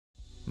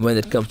When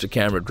it comes to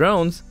camera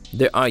drones,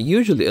 there are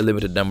usually a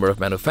limited number of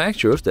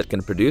manufacturers that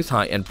can produce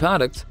high-end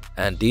products,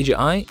 and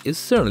DJI is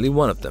certainly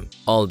one of them.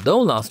 Although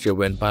last year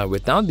went by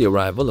without the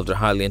arrival of the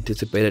highly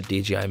anticipated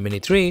DJI Mini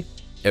 3,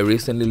 a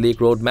recently leaked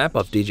roadmap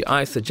of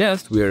DJI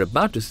suggests we are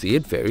about to see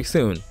it very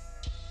soon.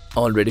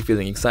 Already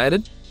feeling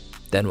excited?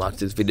 Then watch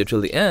this video till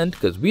the end,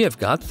 because we have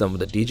got some of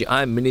the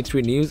DJI Mini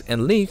 3 news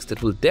and leaks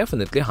that will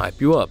definitely hype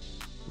you up.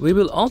 We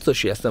will also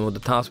share some of the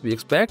thoughts we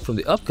expect from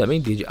the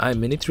upcoming DJI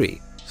Mini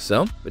 3.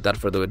 So, without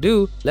further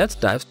ado, let's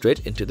dive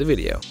straight into the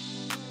video.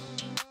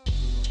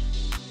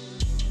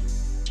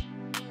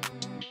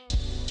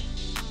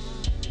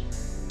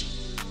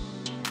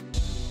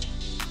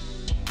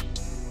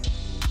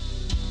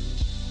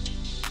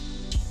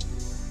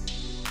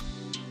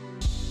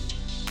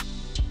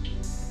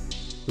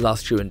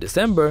 Last year in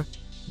December,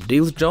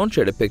 Deals Drone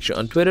shared a picture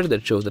on Twitter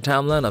that shows the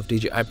timeline of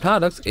DJI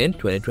products in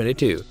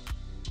 2022.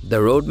 The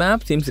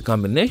roadmap seems a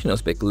combination of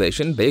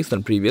speculation based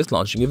on previous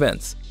launching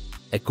events.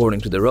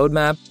 According to the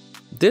roadmap,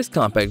 this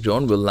compact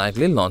drone will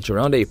likely launch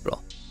around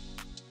April.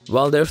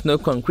 While there's no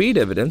concrete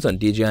evidence on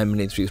DJI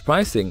Mini 3's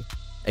pricing,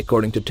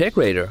 according to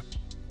TechRadar,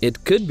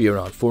 it could be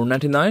around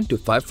 $499 to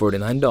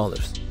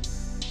 $549.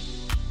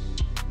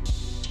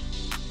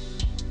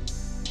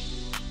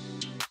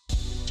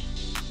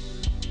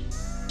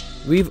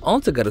 We've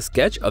also got a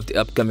sketch of the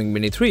upcoming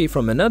Mini 3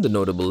 from another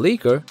notable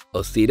leaker,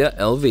 Osita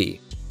LV,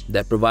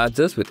 that provides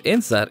us with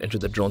insight into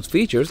the drone's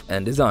features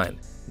and design.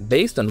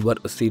 Based on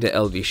what Osita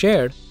LV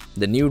shared,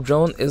 the new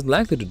drone is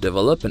likely to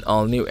develop an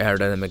all-new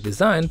aerodynamic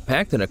design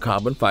packed in a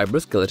carbon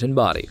fiber skeleton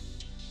body.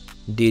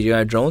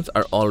 DJI drones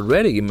are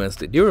already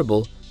immensely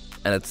durable,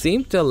 and it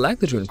seems they're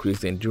likely to increase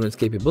the endurance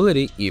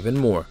capability even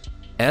more.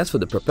 As for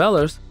the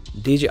propellers,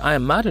 DJI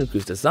might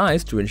increase the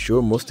size to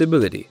ensure more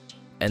stability.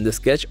 And the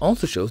sketch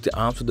also shows the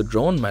arms of the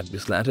drone might be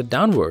slanted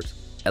downwards,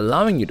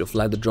 allowing you to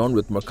fly the drone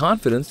with more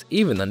confidence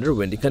even under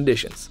windy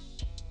conditions.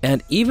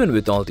 And even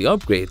with all the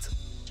upgrades,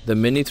 the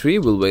Mini 3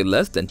 will weigh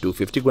less than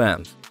 250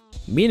 grams,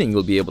 meaning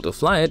you'll be able to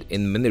fly it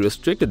in many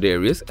restricted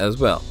areas as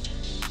well.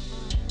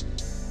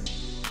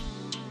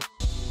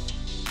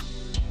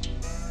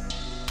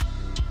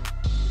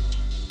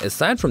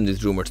 Aside from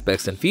these rumored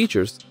specs and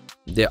features,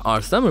 there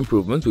are some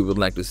improvements we would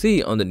like to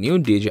see on the new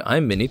DJI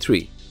Mini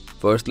 3.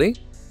 Firstly,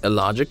 a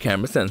larger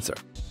camera sensor.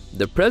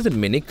 The present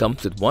Mini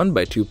comes with 1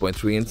 by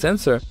 2.3 inch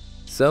sensor,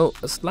 so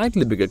a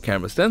slightly bigger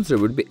camera sensor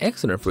would be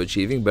excellent for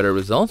achieving better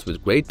results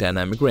with great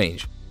dynamic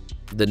range.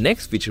 The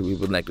next feature we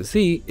would like to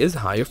see is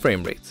higher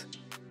frame rates.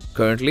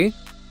 Currently,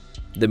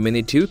 the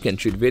Mini 2 can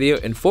shoot video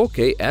in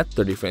 4K at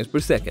 30 frames per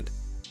second.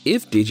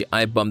 If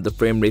DJI bumped the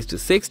frame rates to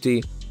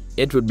 60,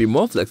 it would be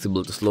more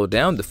flexible to slow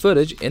down the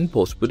footage in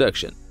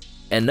post-production.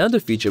 Another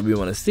feature we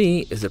want to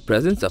see is the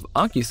presence of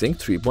OcuSync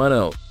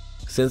 3.0.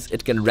 since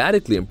it can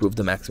radically improve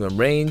the maximum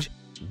range,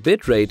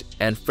 bitrate,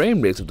 and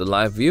frame rates of the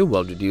live view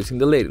while reducing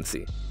the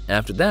latency.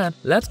 After that,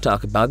 let's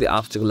talk about the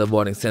obstacle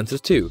avoiding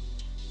sensors too.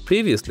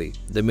 Previously,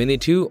 the Mini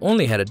 2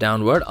 only had a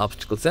downward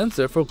obstacle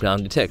sensor for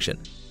ground detection,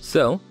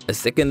 so a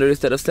secondary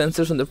set of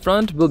sensors on the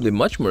front will be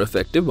much more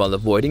effective while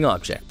avoiding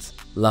objects.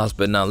 Last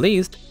but not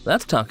least,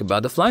 let's talk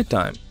about the flight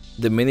time.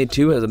 The Mini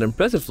 2 has an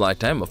impressive flight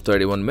time of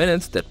 31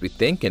 minutes that we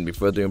think can be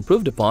further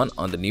improved upon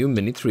on the new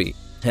Mini 3.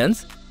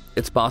 Hence,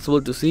 it's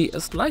possible to see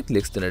a slightly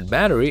extended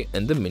battery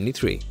in the Mini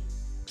 3.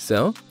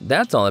 So,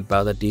 that's all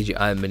about the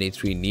DJI Mini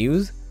 3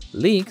 news,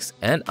 leaks,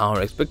 and our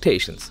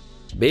expectations.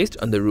 Based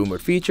on the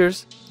rumored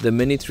features, the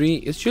Mini 3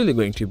 is surely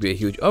going to be a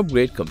huge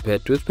upgrade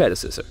compared to its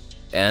predecessor.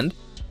 And,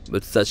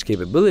 with such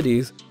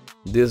capabilities,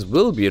 this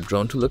will be a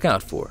drone to look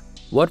out for.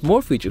 What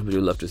more features would you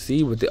love to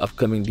see with the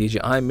upcoming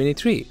DJI Mini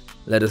 3?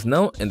 Let us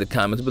know in the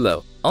comments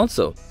below.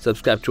 Also,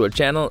 subscribe to our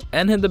channel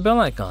and hit the bell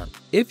icon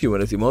if you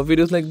want to see more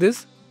videos like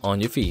this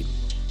on your feed.